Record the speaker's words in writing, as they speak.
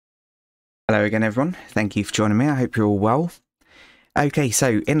Hello again everyone, thank you for joining me, I hope you're all well. Okay,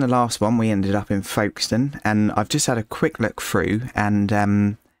 so in the last one we ended up in Folkestone and I've just had a quick look through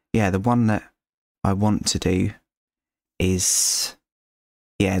and yeah, the one that I want to do is,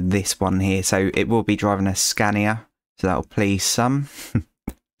 yeah, this one here. So it will be driving a Scania, so that'll please some.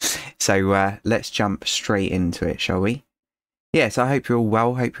 So let's jump straight into it, shall we? Yes, I hope you're all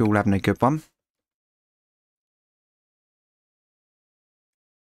well, hope you're all having a good one.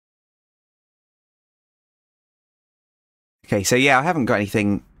 Okay, so yeah, I haven't got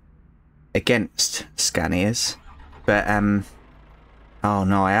anything against Scanias, but oh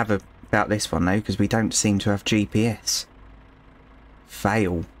no, I have about this one though, because we don't seem to have GPS.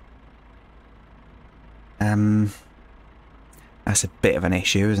 Fail. That's a bit of an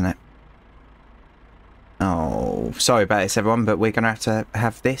issue, isn't it? Oh, sorry about this everyone, but we're going to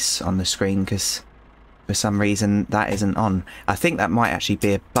have this on the screen because for some reason that isn't on. I think that might actually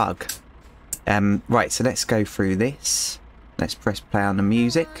be a bug. Right, so let's go through this. Let's press play on the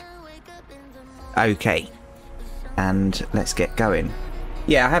music. Okay. And let's get going.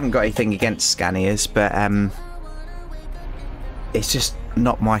 Yeah, I haven't got anything against Scanias, but it's just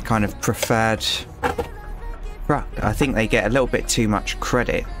not my kind of preferred truck. I think they get a little bit too much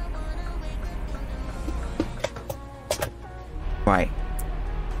credit. Right.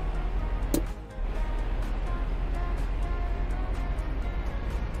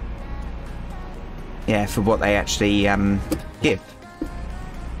 Yeah, for what they actually give.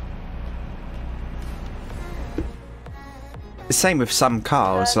 The same with some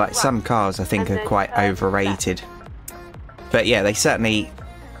cars, like some cars I think are quite overrated. But yeah, they certainly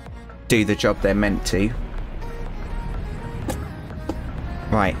do the job they're meant to.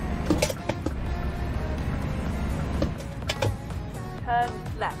 Right. Turn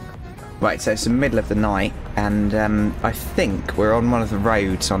left. Right, so it's the middle of the night and I think we're on one of the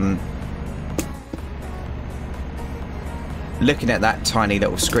roads on... Looking at that tiny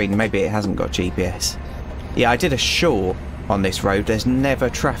little screen, maybe it hasn't got GPS. Yeah, I did a short on this road. There's never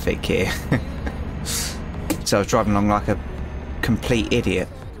traffic here. So I was driving along like a complete idiot.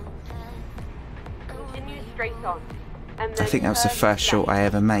 Continue straight on. And I then think that was the turn first short left. I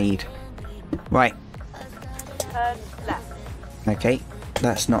ever made. Right. Turn left. Okay,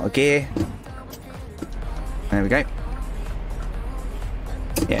 that's not a gear. There we go.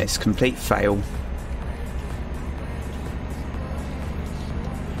 Yeah, it's complete fail.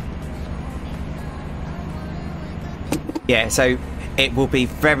 Yeah, so it will be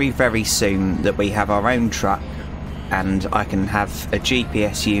very, very soon that we have our own truck and I can have a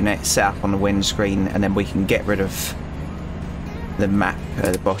GPS unit set up on the windscreen and then we can get rid of the map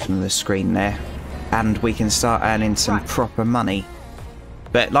at the bottom of the screen there and we can start earning some proper money.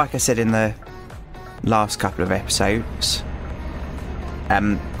 But like I said in the last couple of episodes,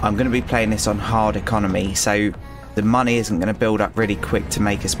 I'm going to be playing this on hard economy, so the money isn't going to build up really quick to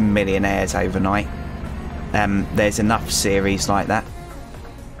make us millionaires overnight. There's enough series like that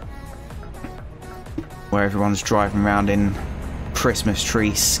where everyone's driving around in Christmas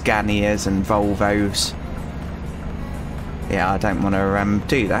tree Scanias and Volvos. Yeah, I don't want to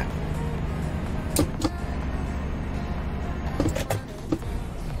do that.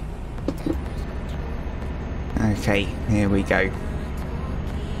 Okay, here we go.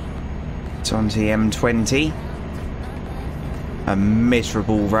 It's onto the M20. A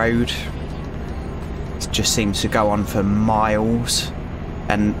miserable road. Just seems to go on for miles,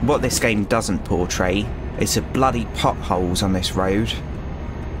 and what this game doesn't portray is the bloody potholes on this road.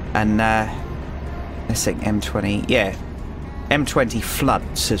 And let's think, M20, yeah, M20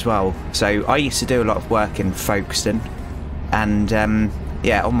 floods as well. So I used to do a lot of work in Folkestone, and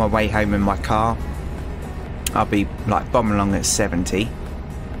yeah, on my way home in my car I'll be like bombing along at 70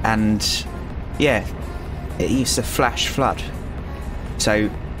 and yeah, it used to flash flood. So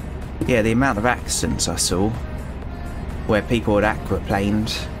yeah, the amount of accidents I saw where people had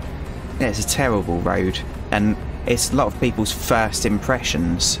aquaplaned, yeah, it's a terrible road, and it's a lot of people's first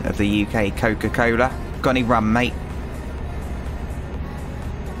impressions of the UK. Coca-Cola, got any rum, mate?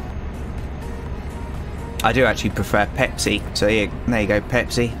 I do actually prefer Pepsi, so yeah, there you go,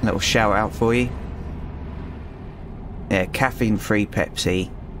 Pepsi, little shout out for you. Yeah, caffeine-free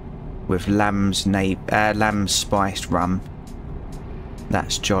Pepsi with lamb's spiced rum.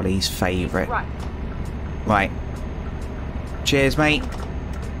 That's Jolly's favourite. Right. Right. Cheers, mate.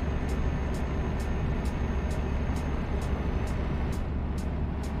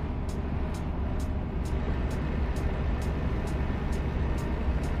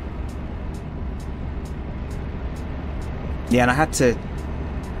 Yeah, and I had to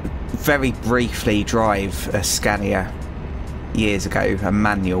very briefly drive a Scania years ago, a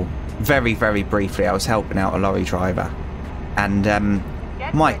manual, very, very briefly, I was helping out a lorry driver. And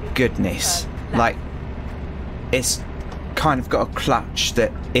my goodness, like, it's kind of got a clutch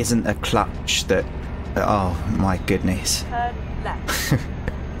that isn't a clutch that... Oh my goodness. Turn left.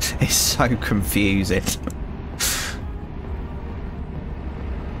 It's so confusing.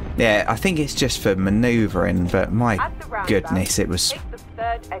 Yeah, I think it's just for manoeuvring, but my goodness, it was Take the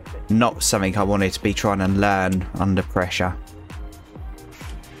third exit. not something I wanted to be trying to learn under pressure.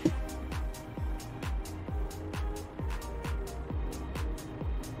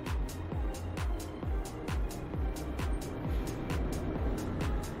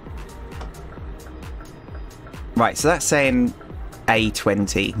 Right, so that's saying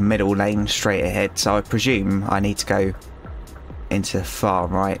A20, middle lane, straight ahead. So I presume I need to go into the far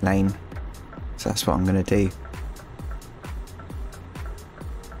right lane. So that's what I'm going to do.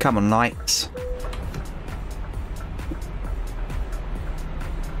 Come on, lights.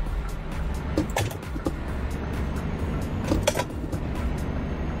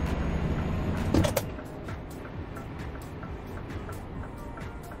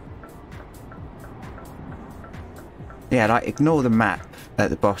 Yeah, like, ignore the map at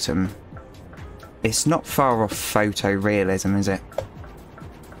the bottom. It's not far off photorealism, is it?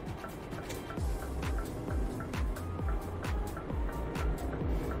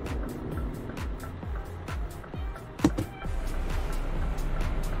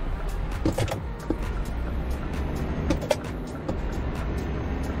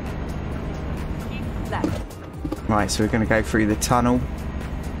 Keep left. Right, so we're going to go through the tunnel.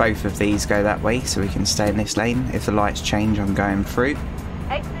 Both of these go that way, so we can stay in this lane. If the lights change, I'm going through.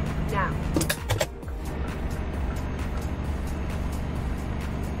 Exit now.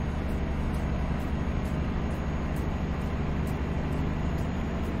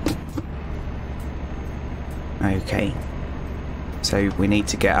 Okay. So we need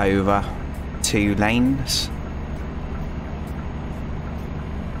to get over 2 lanes.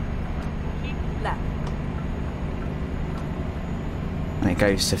 Keep left. And it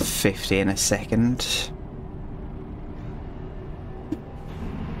goes to 50 in a second.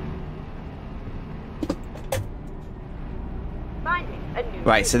 Finding a new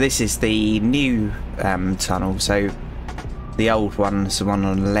Right, so this is the new tunnel. So the old one's the one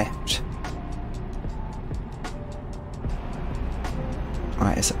on the left.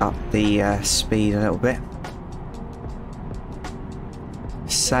 Right, let's up the speed a little bit.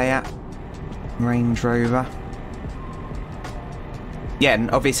 Seat, Range Rover. Yeah,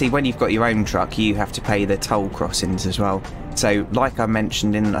 and obviously when you've got your own truck, you have to pay the toll crossings as well. So, like I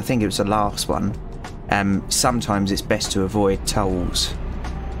mentioned in, I think it was the last one, sometimes it's best to avoid tolls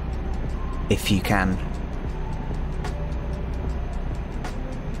if you can.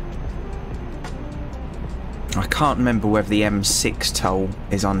 I can't remember whether the M6 toll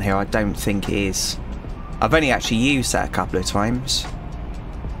is on here. I don't think it is. I've only actually used that a couple of times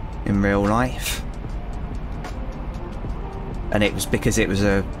in real life. And it was because it was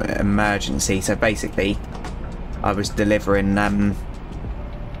an emergency. So basically, I was delivering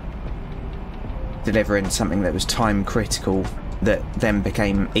something that was time critical that then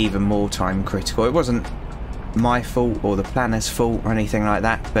became even more time critical. It wasn't my fault or the planner's fault or anything like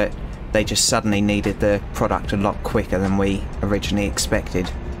that, but they just suddenly needed the product a lot quicker than we originally expected.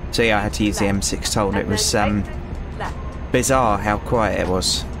 So yeah, I had to use the M6 toll, and it was bizarre how quiet it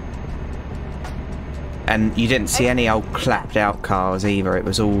was. And you didn't see any old clapped out cars either. It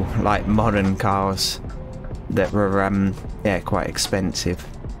was all like modern cars that were yeah, quite expensive.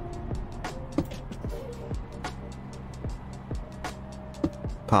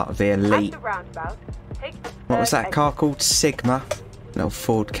 Part of the elite. What was that car called? Sigma. Little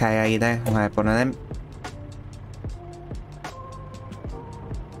Ford KA there. I had one of them.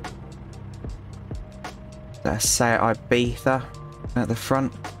 That's Seat Ibiza at the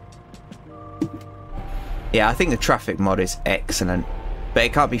front. Yeah, I think the traffic mod is excellent, but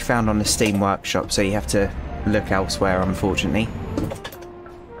it can't be found on the Steam Workshop, so you have to look elsewhere, unfortunately.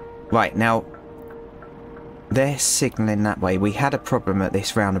 Right, now, they're signalling that way. We had a problem at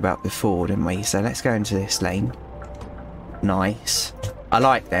this roundabout before, didn't we? So let's go into this lane. Nice. I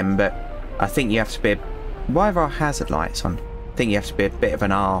like them, but I think you have to be... Why have our hazard lights on? I think you have to be a bit of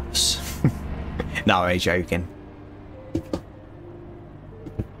an arse. No, I'm joking.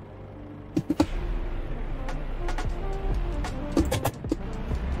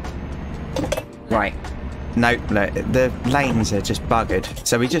 Right. Nope, look, the lanes are just buggered.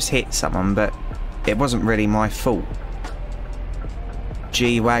 So we just hit someone, but it wasn't really my fault.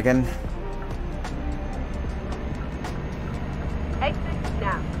 G-Wagon. Exit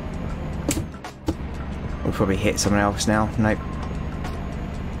now. We'll probably hit someone else now. Nope.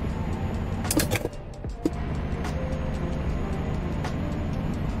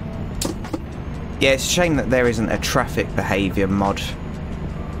 Yeah, it's a shame that there isn't a traffic behaviour mod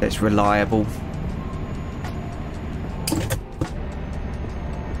that's reliable.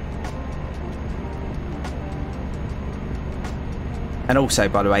 And also,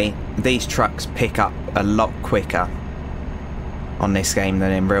 by the way, these trucks pick up a lot quicker on this game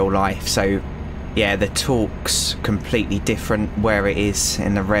than in real life. So, yeah, the torque's completely different where it is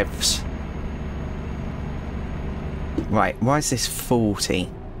in the revs. Right, why is this 40?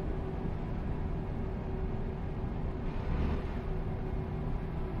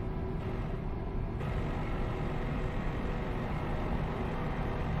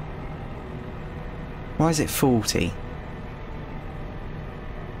 Why is it 40?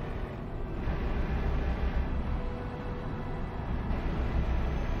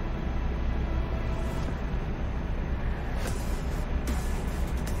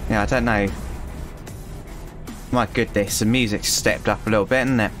 Yeah, I don't know. My goodness, the music's stepped up a little bit,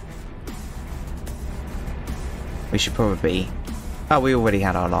 isn't it? We should probably... Oh, we already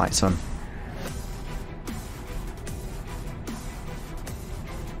had our lights on.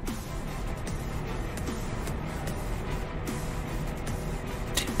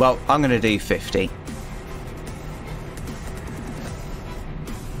 Well, I'm going to do 50.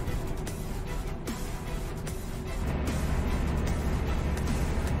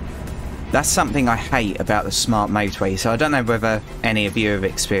 That's something I hate about the smart motorway. So I don't know whether any of you have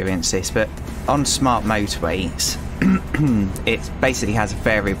experienced this, but on smart motorways, it basically has a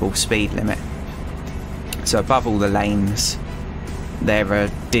variable speed limit. So above all the lanes, there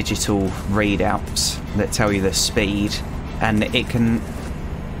are digital readouts that tell you the speed, and it can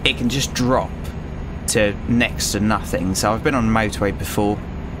just drop to next to nothing. So I've been on a motorway before.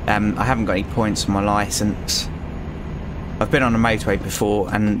 I haven't got any points on my license. I've been on a motorway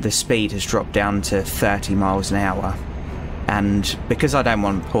before and the speed has dropped down to 30 miles an hour, and because I don't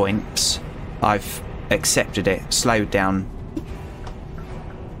want points, I've accepted it, slowed down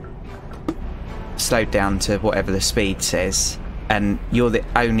to whatever the speed says, and you're the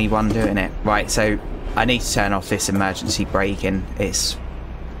only one doing it. Right, so I need to turn off this emergency braking. It's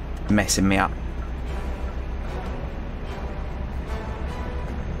messing me up.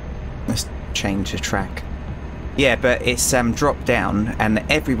 Let's change the track. Yeah, but it's dropped down and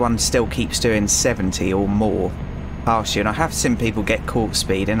everyone still keeps doing 70 or more past you, and I have seen people get caught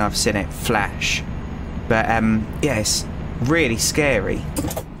speeding. I've seen it flash, but yeah, it's really scary.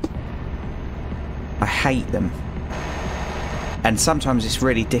 I hate them, and sometimes it's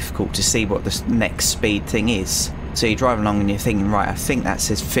really difficult to see what the next speed thing is. So you drive along and you're thinking, right, I think that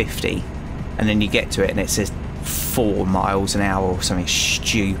says 50, and then you get to it and it says 4 miles an hour or something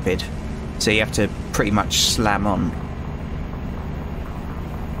stupid. So you have to pretty much slam on.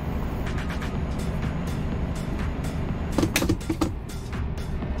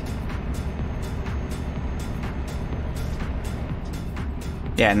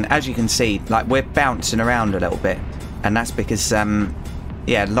 Yeah, and as you can see, like, we're bouncing around a little bit, and that's because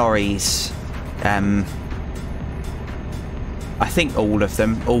yeah, lorries, I think all of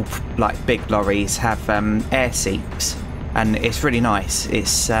them, all like big lorries, have air seats, and it's really nice.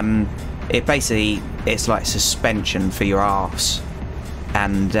 It's it basically, it's like suspension for your arse.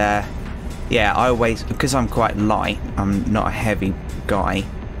 And yeah, I always, because I'm quite light, I'm not a heavy guy,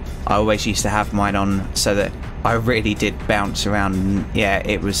 I always used to have mine on so that I really did bounce around. And yeah,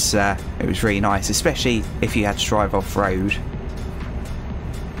 it was really nice, especially if you had to drive off road.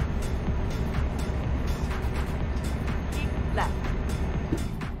 Keep left.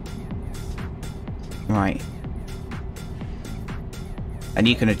 Right. And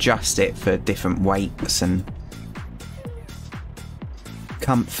you can adjust it for different weights and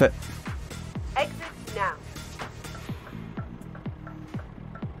comfort. Exit now.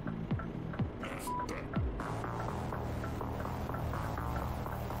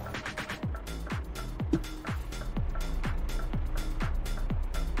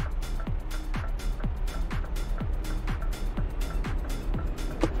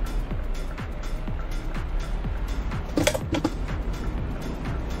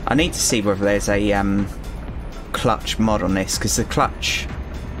 I need to see whether there's a clutch mod on this, because the clutch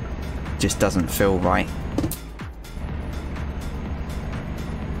just doesn't feel right.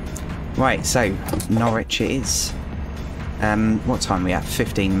 Right, so Norwich it is. What time are we at?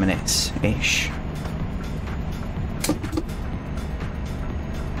 15 minutes-ish.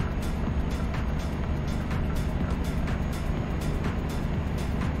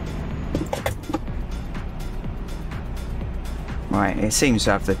 Right, it seems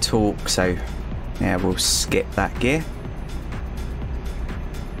to have the torque, so yeah, we'll skip that gear.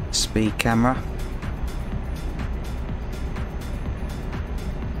 Speed camera.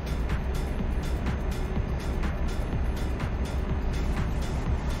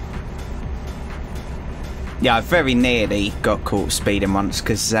 Yeah, I very nearly got caught speeding once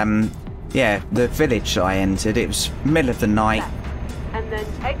because, yeah, the village I entered, it was middle of the night. Left. And then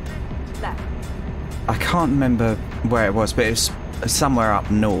exit left. I can't remember where it was, but it was somewhere up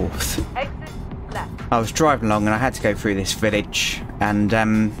north. Exit left. I was driving along and I had to go through this village, and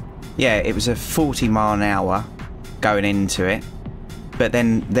yeah, it was a 40 mile an hour going into it, but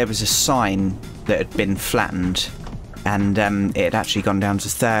then there was a sign that had been flattened, and it had actually gone down to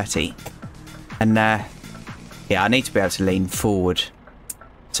 30. And yeah, I need to be able to lean forward,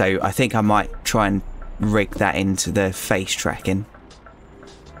 so I think I might try and rig that into the face tracking.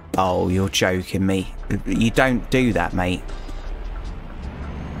 Oh, you're joking me. You don't do that, mate.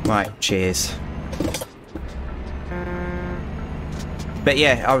 Right, cheers. But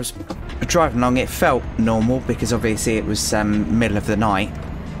yeah, I was driving along, it felt normal because obviously it was middle of the night,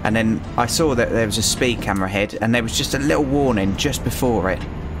 and then I saw that there was a speed camera ahead and there was just a little warning just before it,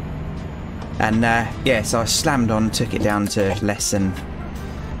 and yeah, so I slammed on, took it down to less than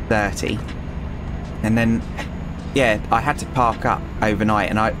 30, and then yeah, I had to park up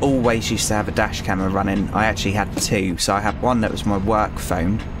overnight, and I always used to have a dash camera running. I actually had two, so I had one that was my work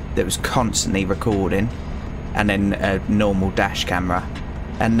phone that was constantly recording, and then a normal dash camera.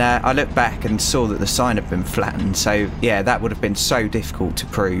 And I looked back and saw that the sign had been flattened, so yeah, that would have been so difficult to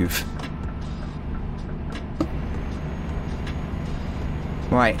prove.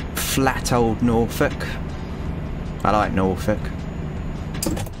 Right, flat old Norfolk. I like Norfolk.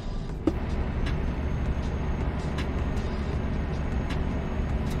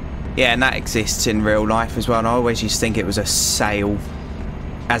 Yeah, and that exists in real life as well, and I always used to think it was a sail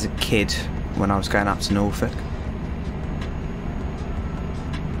as a kid when I was going up to Norfolk.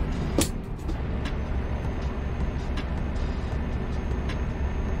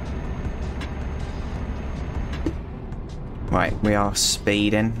 Right, we are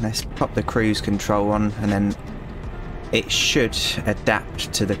speeding. Let's pop the cruise control on, and then it should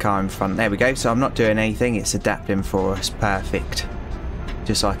adapt to the car in front. There we go, so I'm not doing anything, it's adapting for us. Perfect.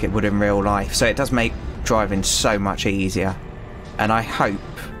 Just like it would in real life. So it does make driving so much easier. And I hope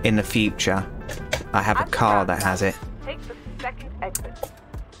in the future I have a car that has it. Take the second exit.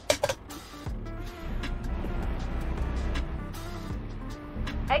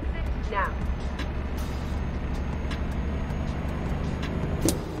 Exit now.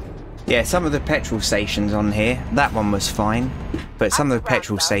 Yeah, some of the petrol stations on here, that one was fine, but some of the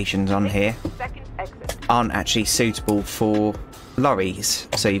petrol stations on here aren't actually suitable for lorries,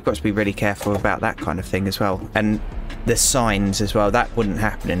 so you've got to be really careful about that kind of thing as well. And the signs as well, that wouldn't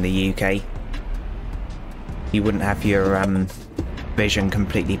happen in the UK. You wouldn't have your vision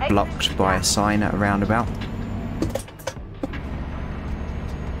completely blocked by a sign at a roundabout.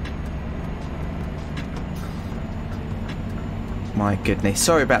 My goodness,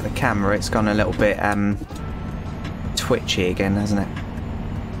 sorry about the camera, it's gone a little bit twitchy again, hasn't it?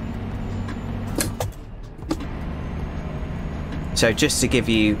 So just to give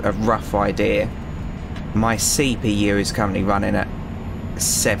you a rough idea, my CPU is currently running at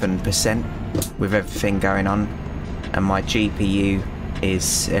 7% with everything going on, and my GPU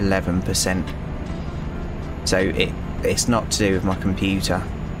is 11%. So it's not to do with my computer.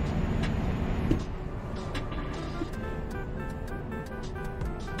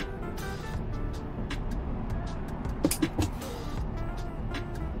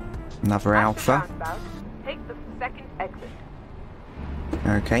 Another alpha. Take the second exit.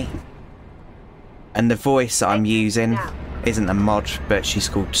 Okay. And the voice that I'm using isn't a mod, but she's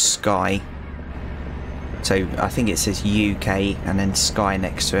called Sky. So I think it says UK and then Sky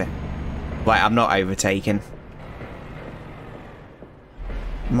next to it. Like, I'm not overtaking.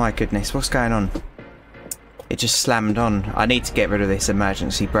 My goodness, what's going on? It just slammed on. I need to get rid of this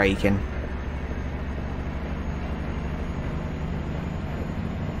emergency braking.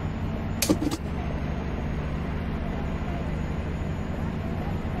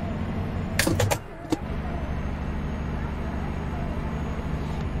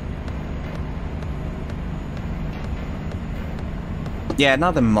 Yeah,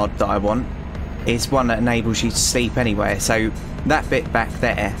 another mod that I want is one that enables you to sleep anywhere. So that bit back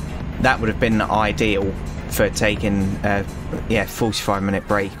there, that would have been ideal for taking a 45-minute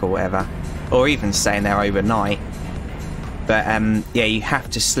break or whatever, or even staying there overnight. But yeah, you have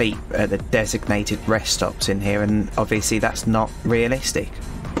to sleep at the designated rest stops in here, and obviously that's not realistic.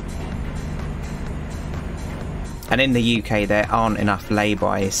 And in the UK there aren't enough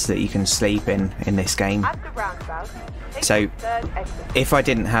laybys that you can sleep in this game. At the roundabout, take So the third exit. if I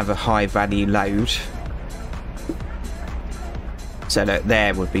didn't have a high value load, so that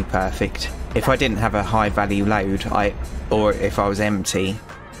there would be perfect. If I didn't have a high value load, or if I was empty,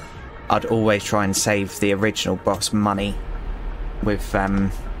 I'd always try and save the original boss money with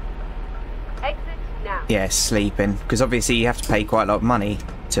Exit now. yeah, sleeping, because obviously you have to pay quite a lot of money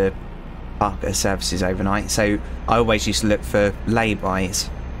to park at services overnight, so I always used to look for lay-bys.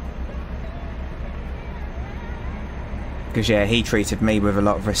 Because yeah, he treated me with a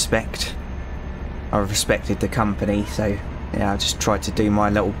lot of respect. I respected the company, so yeah, I just tried to do my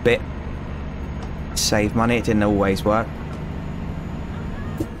little bit. Save money. It didn't always work.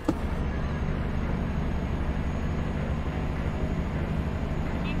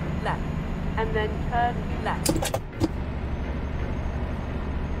 Keep left, and then turn left.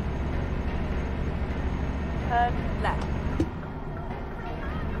 Turn left.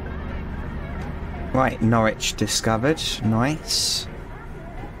 Right, Norwich discovered. Nice.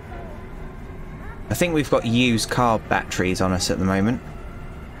 I think we've got used car batteries on us at the moment.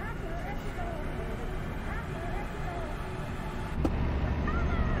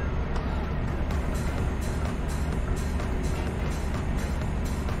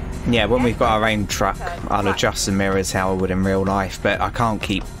 Yeah, when we've got our own truck, I'll adjust the mirrors how I would in real life, but I can't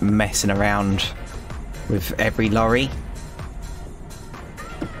keep messing around with every lorry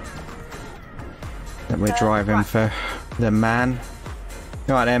that we're driving for the man.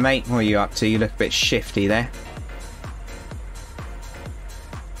 Right there, mate, what are you up to? You look a bit shifty there.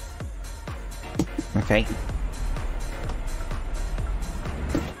 Okay.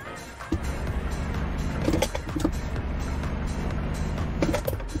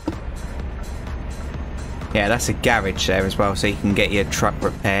 Yeah, that's a garage there as well, so you can get your truck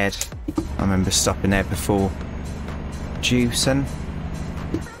repaired. I remember stopping there before. Juicing.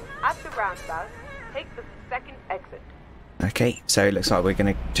 At the roundabout, take the second exit. Okay, so it looks like we're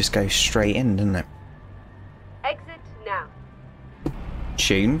going to just go straight in, doesn't it? Exit now.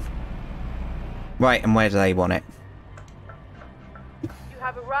 Tune. Right, and where do they want it? You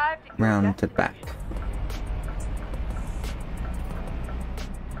have arrived at your Round the destination. back.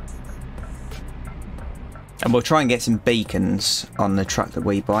 And we'll try and get some beacons on the truck that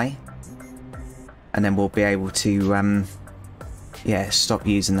we buy. And then we'll be able to, yeah, stop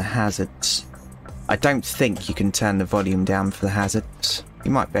using the hazards. I don't think you can turn the volume down for the hazards. You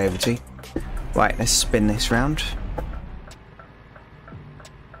might be able to. Right, let's spin this round.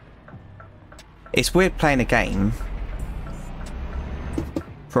 It's weird playing a game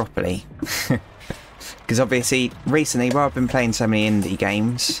properly. Because obviously, recently, where I've been playing so many indie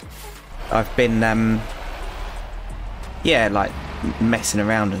games, I've been, yeah, like messing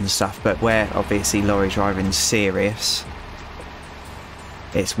around and stuff, but where obviously lorry driving's serious,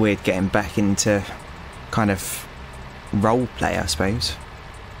 it's weird getting back into kind of role play, I suppose.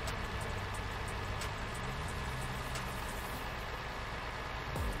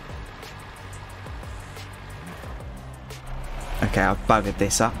 Okay, I've buggered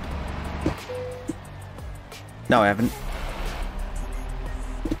this up. No, I haven't.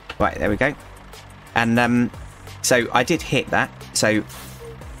 Right, there we go. And so I did hit that. So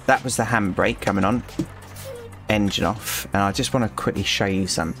that was the handbrake coming on. Engine off. And I just want to quickly show you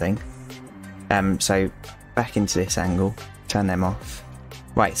something. So back into this angle. Turn them off.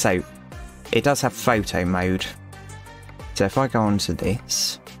 Right, so it does have photo mode. So if I go onto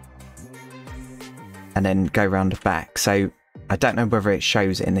this and then go round the back. So I don't know whether it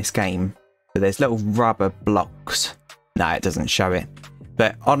shows it in this game, but there's little rubber blocks. No, it doesn't show it.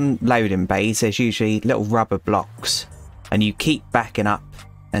 But on loading bays, there's usually little rubber blocks, and you keep backing up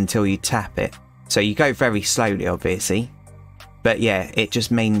until you tap it. So you go very slowly, obviously. But yeah, it just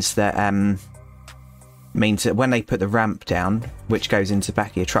means that when they put the ramp down, which goes into the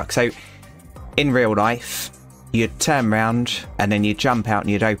back of your truck. So in real life, you'd turn round and then you'd jump out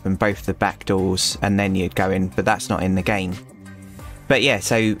and you'd open both the back doors and then you'd go in, but that's not in the game. But yeah,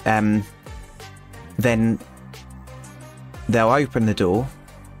 so then they'll open the door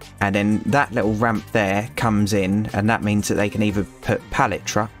and then that little ramp there comes in, and that means that they can either put pallet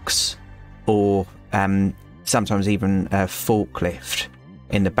trucks or sometimes even a forklift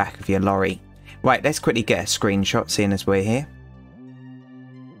in the back of your lorry. Right, let's quickly get a screenshot seeing as we're here.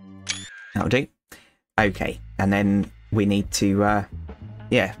 That'll do. Okay, and then we need to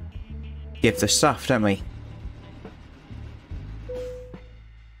yeah, give the stuff, don't we?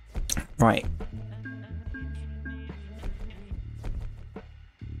 Right.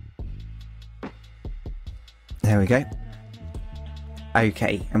 There we go.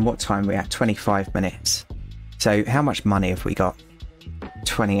 Okay, and what time are we at? 25 minutes. So how much money have we got?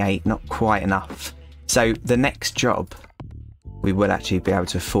 28, not quite enough. So the next job, we will actually be able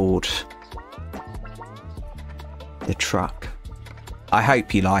to afford the truck. I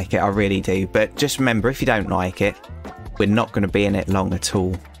hope you like it, I really do. But just remember, if you don't like it, we're not going to be in it long at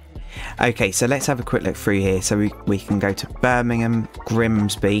all. Okay, so let's have a quick look through here. So we can go to Birmingham,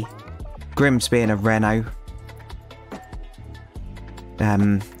 Grimsby in a Renault,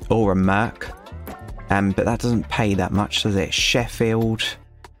 or a Merc, but that doesn't pay that much, does it? Sheffield,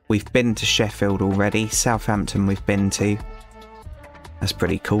 we've been to Sheffield already. Southampton we've been to. That's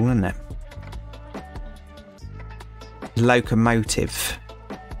pretty cool, isn't it? Locomotive.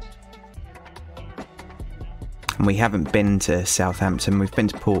 And we haven't been to Southampton, we've been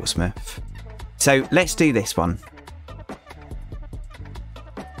to Portsmouth. So let's do this one.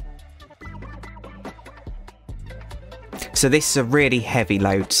 So this is a really heavy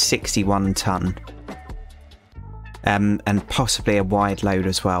load, 61 tonne. And possibly a wide load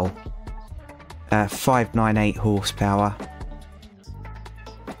as well. 598 horsepower.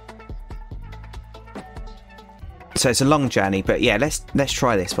 So it's a long journey, but yeah, let's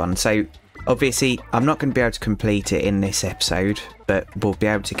try this one. So obviously I'm not going to be able to complete it in this episode, but we'll be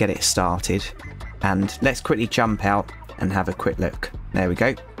able to get it started. And let's quickly jump out and have a quick look. There we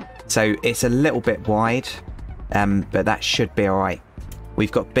go. So it's a little bit wide, but that should be alright.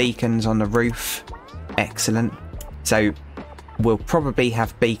 We've got beacons on the roof. Excellent. So we'll probably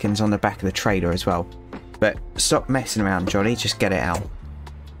have beacons on the back of the trailer as well. But stop messing around, Johnny, just get it out.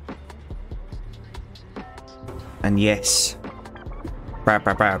 And yes. Bah,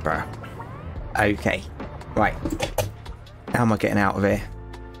 bah, bah, bah. Okay. Right. How am I getting out of here?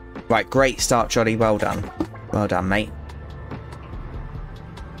 Right, great start, Johnny. Well done. Well done, mate.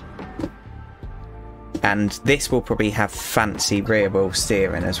 And this will probably have fancy rear wheel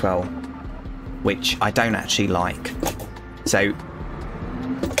steering as well, which I don't actually like. So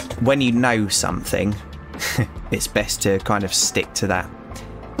when you know something, it's best to kind of stick to that.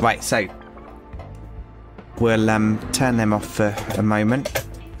 Right, so we'll turn them off for a moment.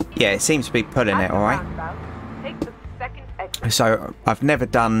 Yeah, it seems to be pulling it all right. So I've never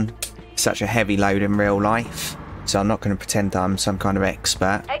done such a heavy load in real life, so I'm not going to pretend I'm some kind of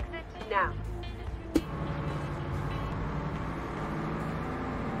expert. Exit now.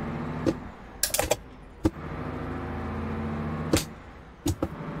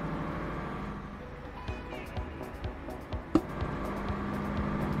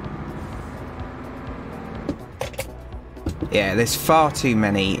 Yeah, there's far too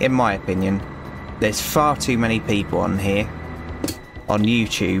many, in my opinion, there's far too many people on here, on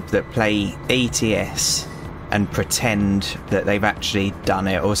YouTube, that play ETS and pretend that they've actually done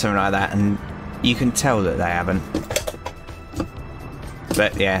it or something like that, and you can tell that they haven't.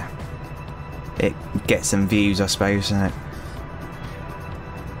 But yeah, it gets some views, I suppose, doesn't it?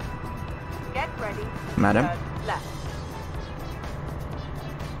 Get ready. Madam? Turn left.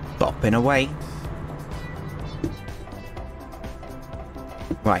 Bopping away.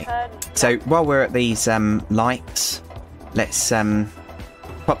 Right, so while we're at these lights, let's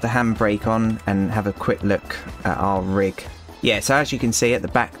pop the handbrake on and have a quick look at our rig. Yeah, so as you can see at the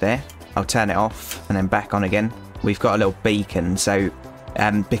back there, I'll turn it off and then back on again. We've got a little beacon, so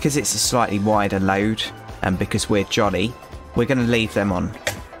because it's a slightly wider load and because we're jolly, we're going to leave them on.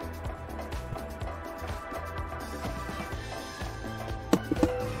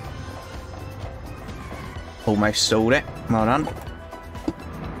 Almost stalled it, well done.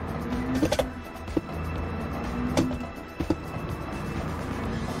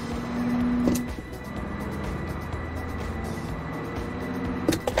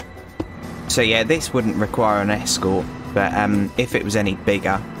 So yeah, this wouldn't require an escort, but if it was any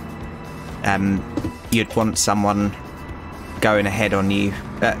bigger, you'd want someone going ahead of you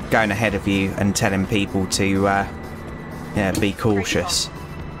and telling people to yeah, be cautious.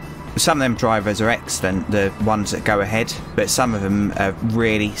 Some of them drivers are excellent, the ones that go ahead, but some of them are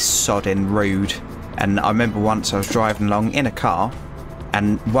really sodding rude. And I remember once I was driving along in a car,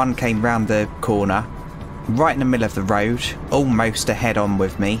 and one came round the corner, right in the middle of the road, almost head on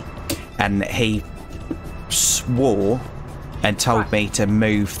with me. And he swore and told me to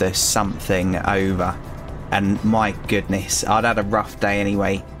move the something over. And my goodness, I'd had a rough day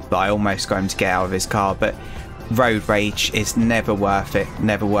anyway, but I almost got him to get out of his car. But road rage is never worth it.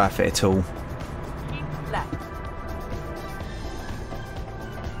 Never worth it at all. Keep left.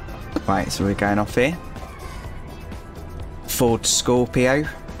 Right, so we're going off here. Ford Scorpio.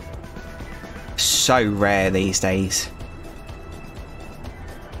 So rare these days.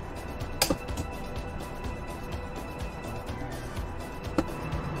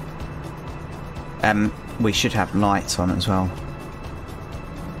 We should have lights on as well.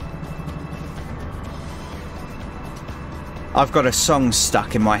 I've got a song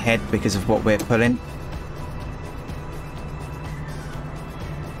stuck in my head because of what we're pulling.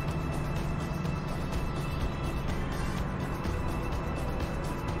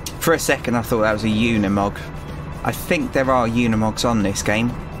 For a second I thought that was a Unimog. I think there are Unimogs on this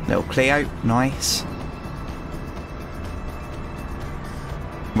game. Little Clio, nice.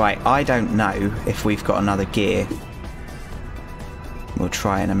 Right, I don't know if we've got another gear. We'll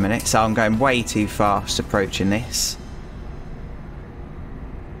try in a minute. So I'm going way too fast approaching this.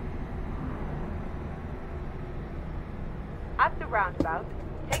 At the roundabout,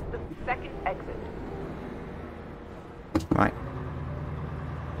 take the second exit. Right.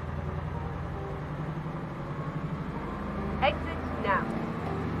 Exit now.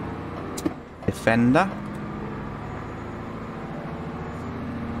 Defender.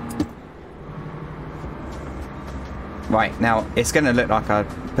 Right, now it's going to look like I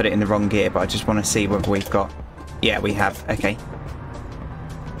put it in the wrong gear, but I just want to see whether we've got... Yeah, we have. Okay.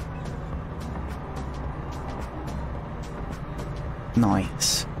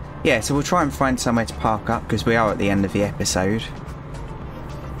 Nice. Yeah, so we'll try and find somewhere to park up because we are at the end of the episode.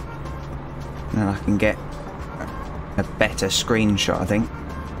 And I can get a better screenshot, I think.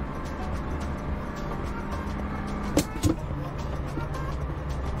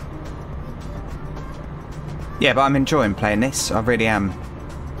 Yeah, but I'm enjoying playing this. I really am.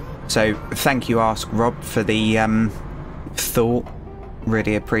 So thank you, Ask Rob, for the thought.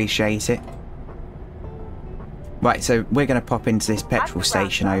 Really appreciate it. Right, so we're going to pop into this petrol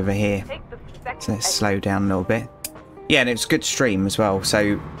station over here. So let's slow down a little bit. Yeah, and it's a good stream as well.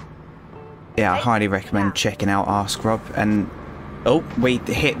 So yeah, I highly recommend checking out Ask Rob. And oh, we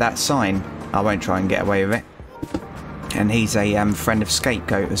hit that sign. I won't try and get away with it. And he's a friend of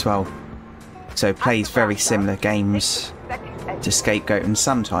Scapegoat as well. So plays very similar games to Scapegoat, and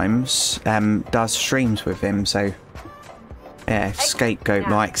sometimes does streams with him. So yeah, if Scapegoat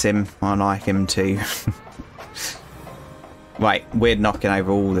likes him, I like him too. Right, we're knocking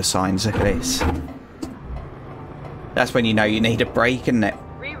over all the signs. Look at this. That's when you know you need a break, isn't it?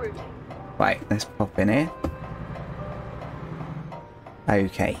 Right, let's pop in here.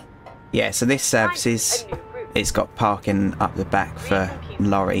 Okay. Yeah, so this services, it's got parking up the back for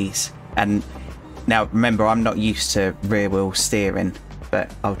lorries. And now remember, I'm not used to rear wheel steering,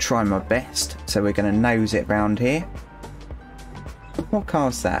 but I'll try my best. So we're going to nose it round here. What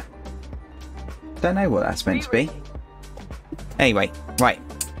car's that? Don't know what that's meant to be. Anyway, right.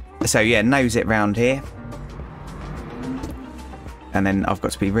 So yeah, nose it round here. And then I've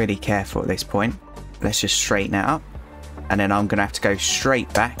got to be really careful at this point. Let's just straighten it up. And then I'm going to have to go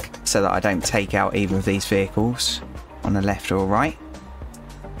straight back so that I don't take out either of these vehicles on the left or right.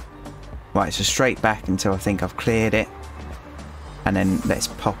 Right, so straight back until I think I've cleared it. And then let's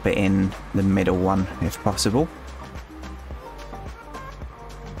pop it in the middle one if possible.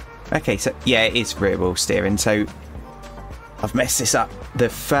 Okay, so yeah, it is rear wheel steering. So I've messed this up. The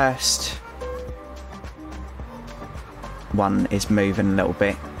first one is moving a little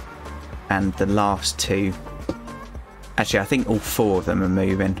bit. And the last two... Actually, I think all four of them are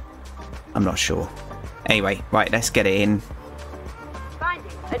moving. I'm not sure. Anyway, right, let's get it in.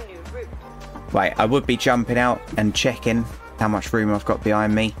 Finding a new route. Right, I would be jumping out and checking how much room I've got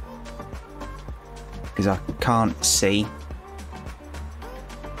behind me. Because I can't see.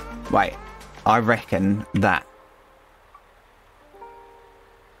 Right, I reckon that...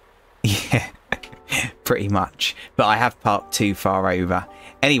 Yeah, pretty much. But I have parked too far over.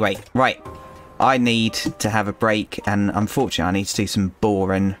 Anyway, right. I need to have a break, and unfortunately I need to do some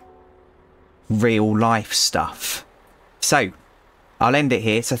boring real life stuff. So, I'll end it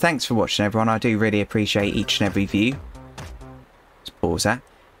here. So thanks for watching, everyone. I do really appreciate each and every view. Let's pause that.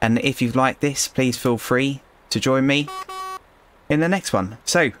 And if you've liked this, please feel free to join me in the next one.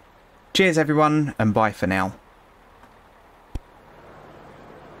 So, cheers everyone, and bye for now.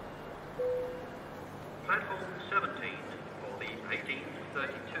 Platform 17 for the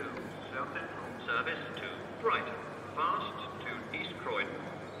 1832 South Central service to Brighton, fast to East Croydon,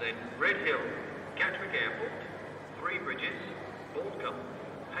 then Red Hill, Gatwick Airport,